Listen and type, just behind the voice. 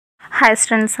Hi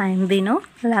students, I am Vinu.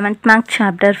 11th Math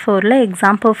Chapter 4 la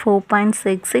example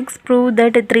 4.66 prove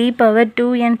that 3 power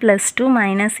 2n plus 2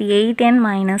 minus 8n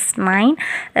minus 9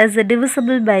 is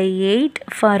divisible by 8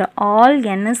 for all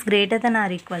n is greater than or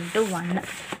equal to 1.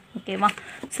 Okay வா.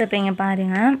 So இப்போ இங்கே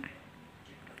பாருங்கள்.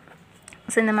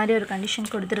 So இந்த மாதிரி ஒரு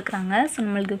condition கொடுத்துருக்குறாங்க. So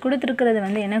நம்மளுக்கு கொடுத்துருக்கிறது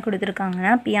வந்து என்ன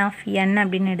கொடுத்துருக்காங்கன்னா P of n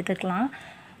அப்படின்னு எடுத்துக்கலாம்.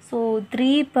 So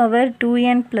 3 power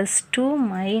 2n plus 2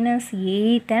 minus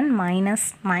 8n minus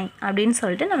 9 அப்படின்னு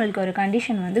சொல்லிட்டு நம்மளுக்கு ஒரு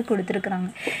கண்டிஷன் வந்து கொடுத்துருக்குறாங்க.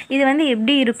 இது வந்து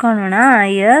எப்படி இருக்கணும்னா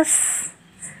எஸ்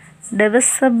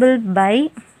divisible by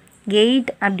 8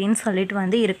 அப்படின்னு சொல்லிட்டு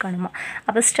வந்து இருக்கணுமா.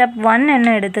 அப்போ ஸ்டெப் 1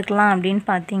 என்ன எடுத்துக்கலாம் அப்படின்னு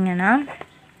பார்த்தீங்கன்னா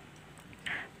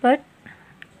but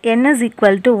n is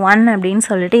equal to 1 அப்படின்னு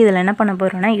சொல்லிட்டு இதில் என்ன பண்ண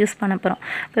போகிறோம்னா யூஸ் பண்ண போகிறோம்.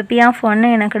 இப்போ P of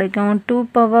 1 என்ன கிடைக்கும் 2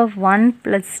 power 1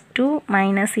 plus 2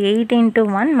 minus 8 into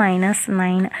 1 minus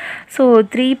 9. So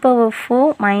 3 power 4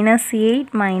 minus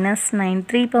 8 minus 9.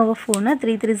 3 power 4னா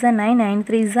 3 3s are 9, 9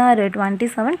 3s are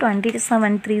 27,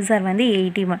 27 3s are வந்து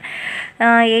 81.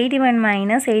 81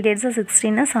 minus 8 8s are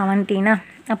 16, 17.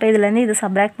 அப்போ இதுலேருந்து இது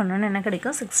சப்ராக்ட் பண்ணோன்னு என்ன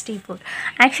கிடைக்கும் 64.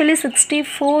 ஆக்சுவலி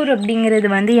 64 அப்படிங்கிறது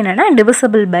வந்து என்னென்னா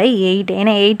டிவிசிபிள் பை 8.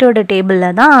 ஏன்னா 8ஓட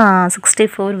டேபிளில் தான்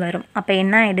 64 வரும். அப்போ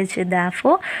என்ன ஆகிடுச்சு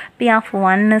therefore P of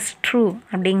 1 is true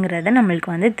அப்படிங்கிறது நம்மளுக்கு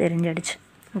வந்து தெரிஞ்சிடுச்சு.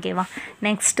 ஓகேவா.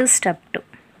 Next step 2.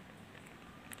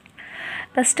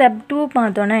 இப்போ ஸ்டெப் 2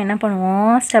 பார்த்தோன்னா என்ன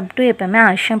பண்ணுவோம் ஸ்டெப் 2 எப்போவுமே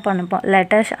assume பண்ணுப்போம்.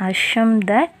 let us assume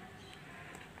that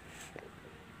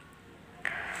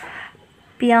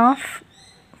P of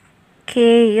k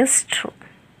is true.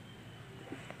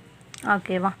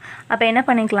 ஓகேவா. அப்போ என்ன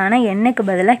பண்ணிக்கலாம்னா என்னக்கு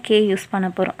பதிலாக k யூஸ் பண்ண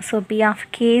போகிறோம். So P of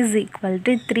k is equal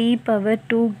to 3 power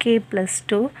 2k plus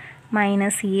 2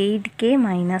 minus 8k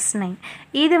minus 9.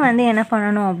 இது வந்து என்ன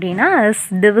பண்ணணும் அப்படின்னா is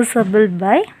divisible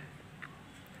by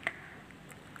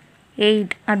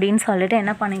 8 அப்படின்னு சொல்லிட்டு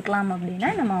என்ன பண்ணிக்கலாம் அப்படின்னா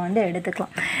நம்ம வந்து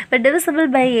எடுத்துக்கலாம். இப்போ divisible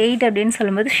by 8 அப்படின்னு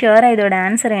சொல்லும்போது ஷியராக இதோட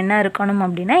ஆன்சர் என்ன இருக்கணும்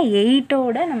அப்படின்னா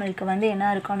 8ஓட நம்மளுக்கு வந்து என்ன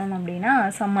இருக்கணும் அப்படின்னா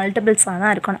சம் மல்டிபிள்ஸாக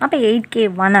தான் இருக்கணும். அப்போ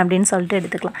 8k1 அப்படின்னு சொல்லிட்டு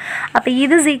எடுத்துக்கலாம். அப்போ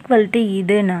இது இஸ் ஈக்குவல் டு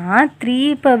இதுனா 3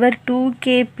 power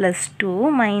 2k plus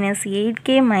 2 minus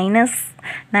 8k minus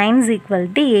 9 is equal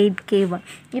to 8k1.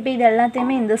 இப்போ இது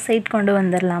எல்லாத்தையுமே இந்த சைட் கொண்டு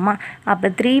வந்துடலாமா. அப்போ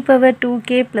 3 power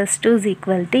 2k plus 2 is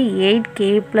equal to 8k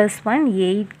plus 1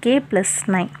 8k plus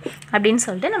 9 அப்படின்னு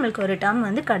சொல்லிட்டு நம்மளுக்கு ஒரு டேர்ம்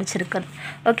வந்து கிடச்சிருக்கு.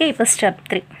 ஓகே. இப்போ ஸ்டெப்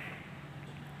 3.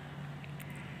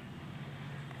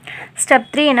 ஸ்டெப்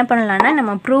 3 என்ன பண்ணலான்னா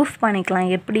நம்ம ப்ரூஃப் பண்ணிக்கலாம்.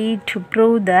 எப்படி to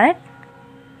prove that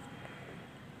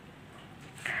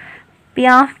P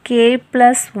of k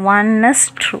plus 1 is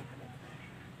true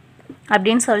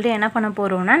அப்படின்னு சொல்லிட்டு என்ன பண்ண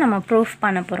போகிறோம்னா நம்ம ப்ரூஃப்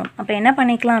பண்ண போகிறோம். அப்போ என்ன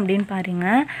பண்ணிக்கலாம் அப்படின்னு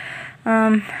பாருங்கள்.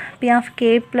 P of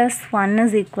k plus 1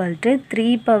 is equal to 3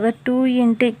 power 2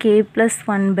 into k plus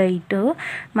 1 by 2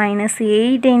 minus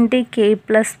 8 into k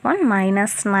plus 1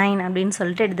 minus 9 அப்படின்னு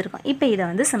சொல்லிட்டு எடுத்துருக்கோம். இப்போ இதை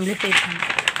வந்து சிம்பிளிஃபை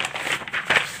பண்ணுறோம்.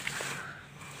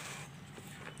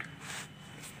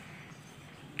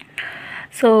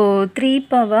 So 3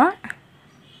 power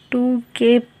 2k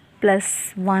plus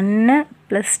 1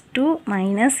 plus 2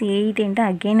 minus 8 into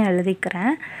again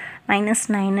எழுதிக்கிறேன் மைனஸ்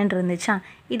 9 இருந்துச்சா.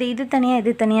 இது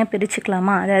தனியாக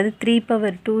பிரிச்சுக்கலாமா. அதாவது 3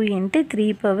 power 2 into 3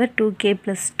 power 2k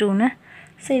plus 2ன்னு.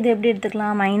 So இது எப்படி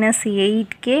எடுத்துக்கலாம் மைனஸ்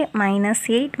 8k மைனஸ்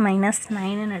 8 மைனஸ்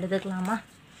 9ன்னு எடுத்துக்கலாமா.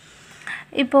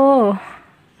 இப்போது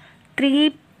 3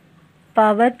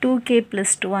 power 2k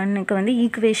plus 1க்கு வந்து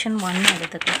ஈக்குவேஷன் 1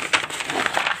 எடுத்துக்கலாம்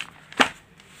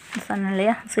சொன்னேன்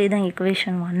இல்லையா. ஸோ இதுதான்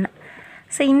ஈக்குவேஷன் 1.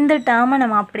 ஸோ இந்த டேர்மை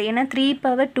நம்ம அப்படியே ஏன்னா 3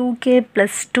 power 2k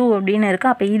plus 2 அப்படின்னு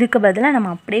இருக்குது. அப்போ இதுக்கு பதிலாக நம்ம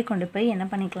அப்படியே கொண்டு போய் என்ன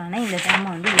பண்ணிக்கலாம்னா இந்த டேர்மை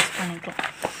வந்து யூஸ் பண்ணிக்கலாம்.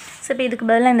 ஸோ இப்போ இதுக்கு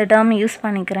பதிலாக இந்த டேர்மை use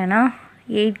பண்ணிக்கிறேன்னா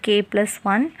 8k plus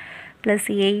 1 plus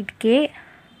 8k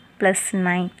plus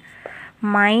 9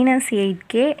 minus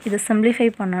 8k இது சிம்பிளிஃபை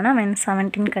பண்ணோன்னா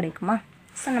 17 கிடைக்குமா.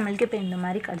 ஸோ நம்மளுக்கு இப்போ இந்த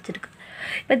மாதிரி கிடச்சிருக்கு.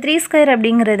 இப்போ 3 ஸ்கொயர்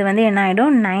அப்படிங்கிறது வந்து என்ன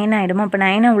ஆகிடும் 9 ஆகிடுமா. அப்போ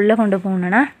 9 உள்ளே கொண்டு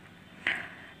போகணுன்னா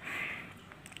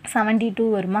 72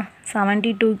 வருமா.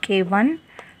 72k1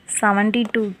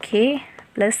 72k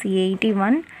plus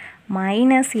 81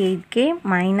 minus 8k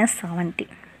minus 70.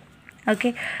 Okay.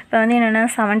 இப்போ வந்து என்னென்னா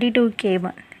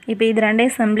 72k1 இப்போ இது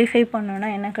ரெண்டையும் சிம்பிளிஃபை பண்ணோன்னா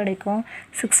என்ன கிடைக்கும்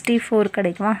 64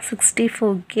 கிடைக்குமா.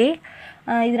 64k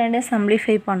இது ரெண்டையும்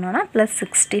சிம்பிளிஃபை பண்ணோன்னா ப்ளஸ்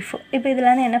 64. இப்போ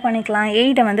இதில் வந்து என்ன பண்ணிக்கலாம்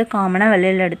 8 வந்து காமனாக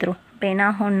வெளியில் எடுத்துரும். இப்போ என்ன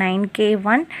ஆகும்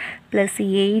 9k1 ப்ளஸ்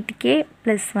 8k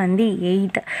ப்ளஸ் வந்து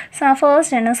 8. ஸோ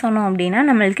ஃபர்ஸ்ட் என்ன சொன்னோம் அப்படின்னா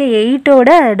நம்மளுக்கு 8ஓட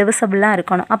டிவிசபிளாக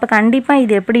இருக்கணும். அப்போ கண்டிப்பாக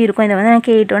இது எப்படி இருக்கும் இதை வந்து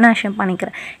எனக்கு 8ஓட அஷ்யூம்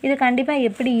பண்ணிக்கிறேன். இது கண்டிப்பாக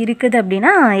எப்படி இருக்குது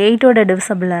அப்படின்னா 8ஓட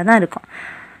டிவிசபிளாக தான் இருக்கும்.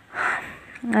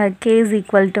 k is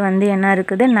equal to வந்து என்ன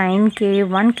இருக்குது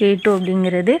 9k1 k2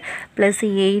 அப்படிங்கிறது ப்ளஸ்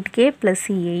 8k ப்ளஸ்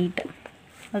 8.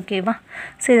 ஓகேவா.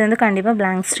 ஸோ இது வந்து கண்டிப்பாக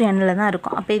பிளாங்க்ஸ் டு எண்ணில் தான்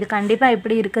இருக்கும். அப்போ இது கண்டிப்பாக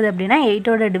எப்படி இருக்குது அப்படின்னா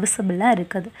 8ஓட டிவிசிபிளாக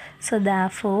இருக்குது. So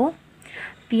therefore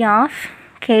P of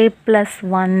k plus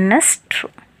 1 is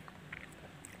true.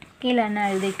 கீழே என்ன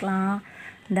எழுதிக்கலாம்,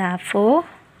 therefore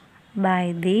by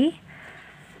the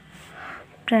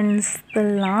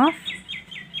principle of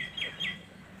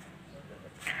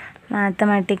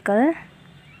mathematical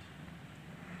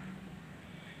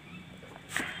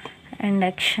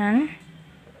induction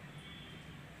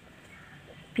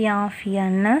P of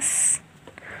n is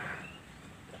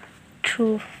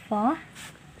true for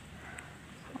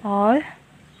all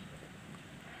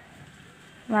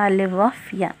value of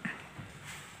n.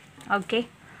 Okay,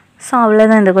 so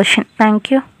அவ்வளோதான் இந்த question. Thank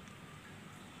you.